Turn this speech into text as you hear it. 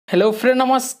Hello friend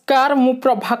नमस्कार मु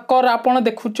प्रभाकर आपण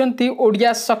देखुंत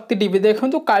ओडिया शक्ति टीवी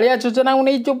देखु कालिया योजना को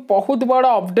नहीं जो बहुत बड़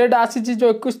अपडेट आसी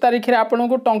जो 21 तारीख में आपन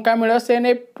को टंका मिल से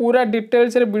नहीं पूरा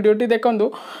डिटेल्स रे वीडियोटी देखूँ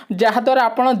जहाद्वारा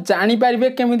आप जानीपारे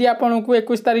केमी आपन को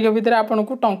 21 तारीख भितर आपन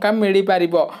को टंका मिल पार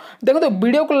देखो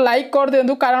वीडियो को लाइक कर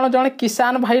दिंतु कारण जड़े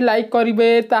किसान भाई लाइक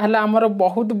करेंगे ताहले आमर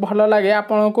बहुत भल लगे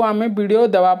आपन को आम वीडियो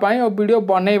देवाई और वीडियो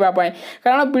बनवाई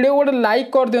कारण वीडियो गोटे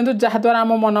लाइक कर दिंतु जहाद्वारा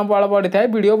आम मनोबल बढ़ी था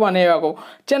वीडियो बनवा को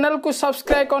चैनल को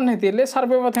सब्सक्राइब करनी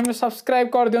सर्वप्रथम सब्सक्राइब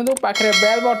कर दिंतु पाखे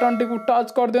बेल बटन टी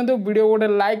टच कर दिंतु वीडियो गोटे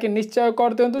लाइक निश्चय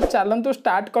कर दिंतु चलतु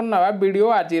स्टार्ट करना वीडियो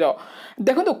आज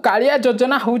देखो कालिया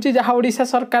योजना हूँ जहाँ ओडिशा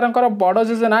सरकार बड़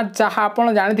योजना जहाँ आप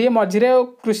जानते मझे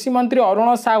कृषि मंत्री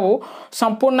अरुण साहू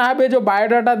संपूर्ण भाव जो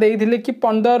बायोडाटा देते कि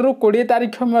 15 ରୁ 20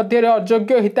 तारीख मध्य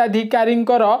अयोग्य हिताधिकारी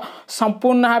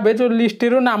संपूर्ण भाव जो लिस्ट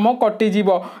रु नाम कटिज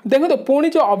देखो पुणी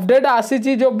जो अपडेट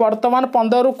आसी जो बर्तमान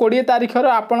 15 ରୁ 20 तारीख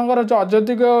आपंकर जो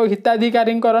अयोग्य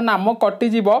हिताधिकारी नाम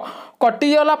कटिज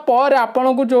कटिगला पर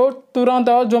आपण को जो तुरंत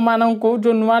जो मानू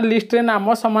जो नुआ लिस्ट रे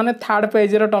नाम सामान थर्ड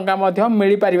पेज टंका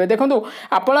मिल पारे देखो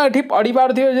आपड़ ये पढ़ी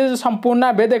पारे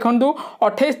संपूर्ण भाव देखूँ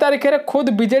 28 तारीख में खुद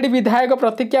बीजेडी विधायक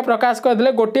प्रतिक्रिया प्रकाश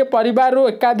करते गोटे परिवार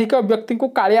एकाधिक व्यक्ति को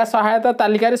कालिया सहायता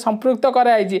तालिकार संपृक्त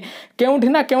कराई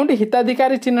केउठिना केउठी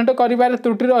हिताधिकारी चिन्हट कर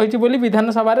त्रुटि रही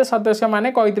विधानसभा सदस्य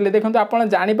मैंने कहते देखो आप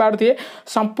जानीपारे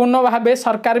संपूर्ण भाव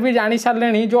सरकार भी जानी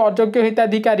सारे जो अयोग्य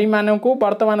हिताधिकारी मानक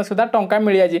वर्तमान सुधा टंका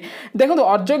मिल जाए देखो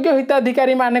अयोग्य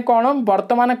हिताधिकारी माने कौन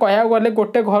वर्तमान कह गले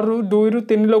गोटे घर 2 ରୁ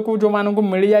 3 लोक जो मानक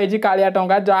मिल जाए कालिया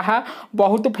टंका जहाँ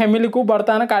बहुत फैमिली को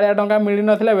बर्तमान कालिया टंका मिल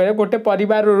नथिला बेले गोटे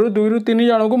परिवार 2 ରୁ 3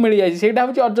 जन को मिल जाए सेटा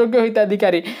हूँ अयोग्य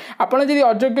हिताधिकारी आपड़ जब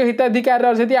अयोग्य हिताधिकारी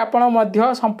अच्छे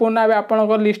आपड़ संपूर्ण भाव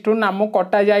आपण लिस्ट रु नाम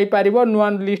कटा जापर नुआ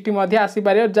लिस्ट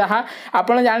आसीपर जहाँ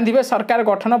आप जानते सरकार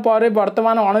गठन पर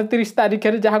बर्तमान 29 तारीख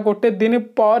में जहाँ गोटे दिन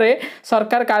पर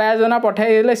सरकार कालिया योजना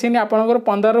पठाइले सी आपंकर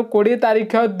 15 ରୁ 20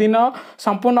 तारीख दिन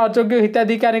संपूर्ण अयोग्य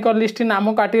हिताधिकारी लिस्ट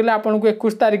नाम काटिले आपन को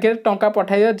 21 तारीख में टंका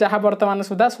पठाई जहाँ वर्तमान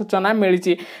सुधा सूचना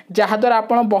मिली जहाद्वारा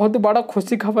आप बहुत बड़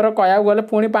खुशी खबर कह गले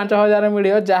पुणी 5000 मिल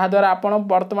जहाद्वारा आप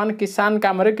वर्तमान किसान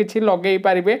काम किसी लगे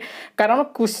पारे कारण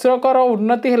कृषकर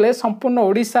उन्नति हेले संपूर्ण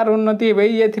ओडिशार उन्नति हे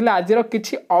ये आज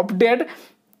किसी अपडेट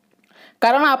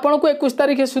कारण आपन को 21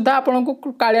 तारीख सुधा आपन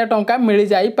को कालिया टंका मिल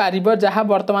जाई पारिबो जहाँ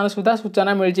वर्तमान सुधा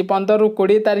सूचना मिली 15 ରୁ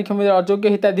 20 तारीख में अयोग्य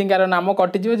हिताधिकारी नाम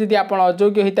कटिज जदि आप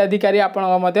अयोग्य हिताधिकारी आपण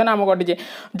नाम कटिजे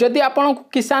जदि आपन को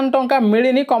किसान टंका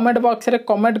मिलनी कमेंट बॉक्स रे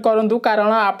कमेंट करंतु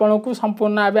कारण आपन को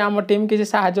संपूर्ण भाव आम टीम किसी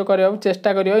साहाय्य करने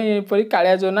चेष्टा करी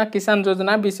कालिया योजना किसान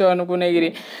योजना विषय को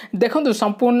लेकिन देखो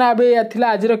संपूर्ण भाव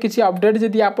आज किसी अपडेट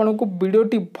जदि आपन को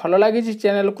वीडियोटी भल लगी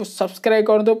चैनल को सब्सक्राइब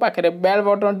कर दो पाखे बेल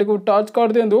बटन टी टच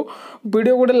कर दिंतु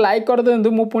वीडियो गोटे लाइक कर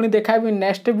दिंतु मु पुणी देखाबी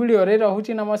नेक्स्ट वीडियो रे।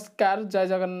 रहूची नमस्कार जय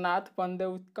जगन्नाथ वंदे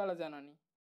उत्कल जननी।